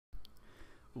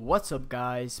What's up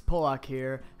guys, Polak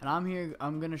here, and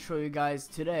I'm gonna show you guys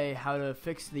today how to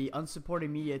fix the unsupported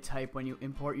media type when you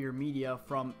import your media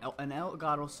from an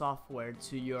Elgato software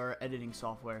to your editing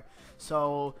software.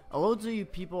 So loads of you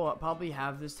people probably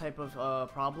have this type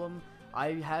of problem.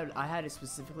 I had it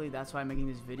specifically. That's why I'm making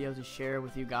this video to share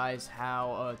with you guys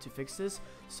how to fix this.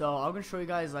 So I'm gonna show you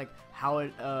guys like how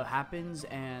it happens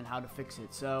and how to fix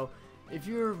it. So if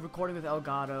you're recording with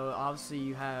Elgato, obviously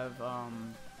you have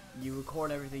you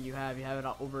record everything you have it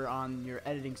over on your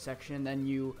editing section, then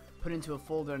you put it into a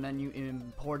folder, and then you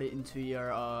import it into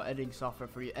your editing software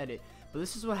for your edit. But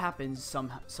this is what happens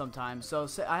sometimes. So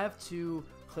I have two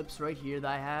clips right here that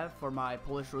I have for my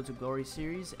Polish Road to Glory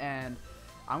series, and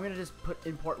I'm gonna just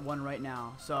import one right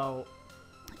now. So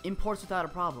imports without a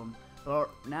problem. But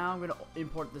now I'm gonna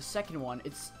import the second one.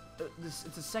 It's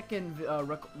a second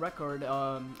record.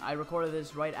 I recorded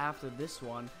this right after this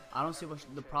one. I don't see what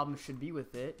the problem should be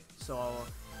with it. So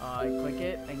I click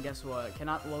it, and guess what?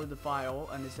 Cannot load the file,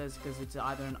 and it says because it's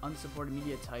either an unsupported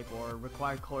media type or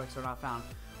required codecs are not found.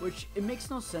 Which it makes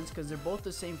no sense because they're both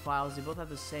the same files. They both have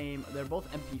the same. They're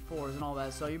both MP4s and all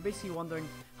that. So you're basically wondering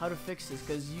how to fix this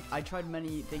because I tried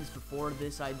many things before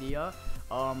this idea.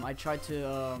 I tried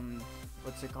to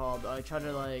what's it called? I tried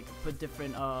to like put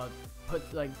different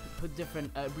put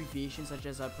different abbreviations, such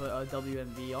as I put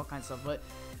WMV, all kinds of stuff. But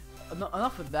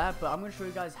enough with that. But I'm gonna show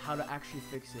you guys how to actually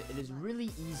fix it. It is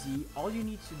really easy. All you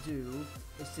need to do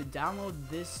is to download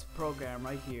this program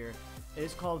right here. It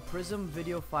is called Prism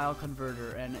Video File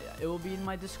Converter, and it will be in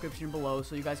my description below,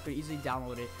 so you guys could easily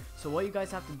download it. So what you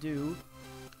guys have to do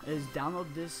is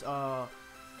download this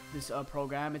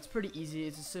program. It's pretty easy.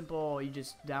 It's simple. You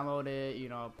just download it, you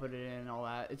know, put it in, all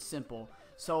that. It's simple.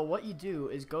 So what you do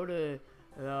is go to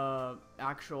the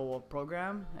actual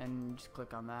program and just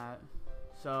click on that.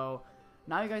 So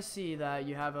now you guys see that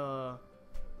you have a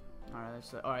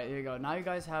alright, there you go. Now you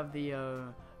guys have the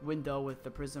window with the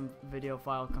Prism Video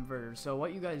File Converter. So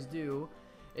what you guys do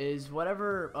is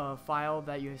whatever file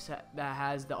that you set that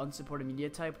has the unsupported media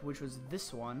type, which was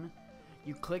this one,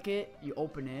 you click it, you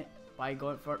open it by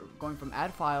going from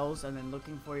add files and then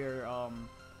looking for your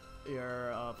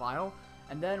file.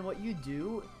 And then what you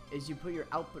do is you put your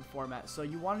output format. So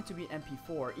you want it to be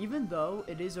MP4. Even though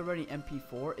it is already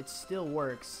MP4, it still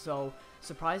works. So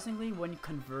surprisingly, when you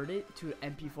convert it to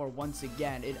MP4 once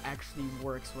again, it actually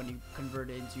works when you convert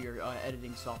it into your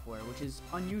editing software, which is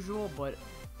unusual, but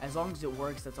as long as it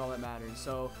works, that's all that matters.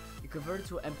 So you convert it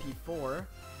to an MP4,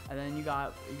 and then you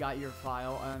got your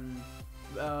file. And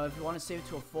if you want to save it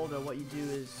to a folder, what you do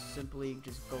is simply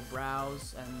just go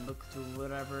browse and look to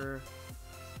whatever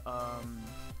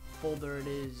folder it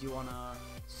is you want to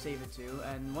save it to,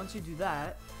 and once you do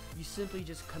that, you simply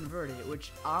just convert it,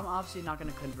 which I'm obviously not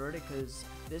going to convert it because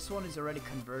this one is already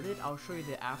converted. I'll show you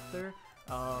the after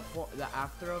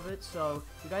of it. So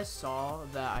you guys saw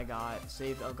that I got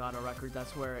saved Elgato record.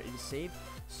 That's where it is saved.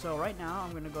 So right now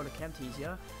I'm going to go to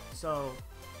Camtasia. So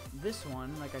this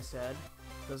one, like I said,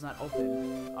 does not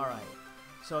open. Alright,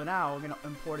 so now we're going to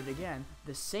import it again.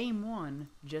 The same one,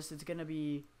 just it's going to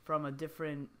be from a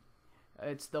different,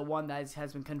 it's the one that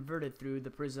has been converted through the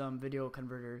Prism Video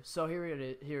Converter. So here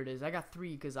it is. I got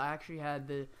three because I actually had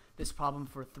this problem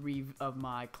for 3 of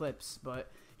my clips.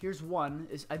 But here's one.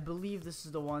 I believe this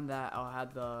is the one that I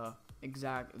had the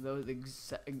exact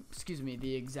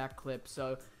clip.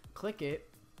 So click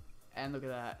it and look at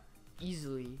that.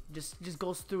 Easily just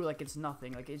goes through like it's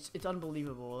nothing. Like it's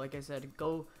unbelievable. Like I said,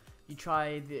 you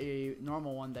try the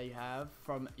normal one that you have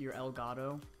from your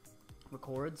Elgato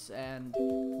records and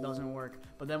it doesn't work.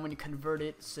 But then when you convert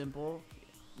it, simple,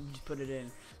 you just put it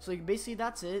in. So basically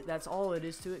that's it. That's all it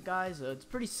is to it, guys. It's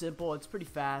pretty simple. It's pretty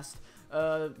fast.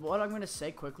 What I'm going to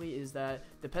say quickly is that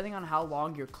depending on how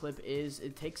long your clip is,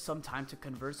 it takes some time to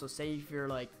convert. So say if your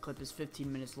clip is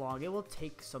 15 minutes long, it will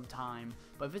take some time.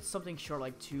 But if it's something short,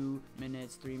 like 2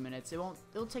 minutes, 3 minutes, it'll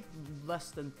take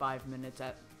less than 5 minutes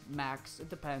at max. It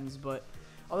depends, but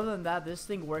other than that, this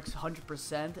thing works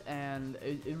 100%, and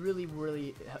it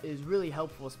really is really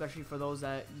helpful, especially for those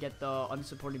that get the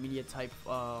unsupported media type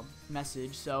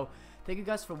message. So thank you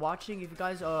guys for watching. If you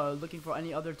guys are looking for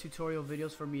any other tutorial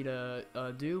videos for me to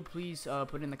do, please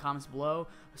put in the comments below.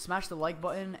 Smash the like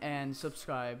button and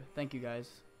subscribe. Thank you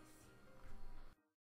guys.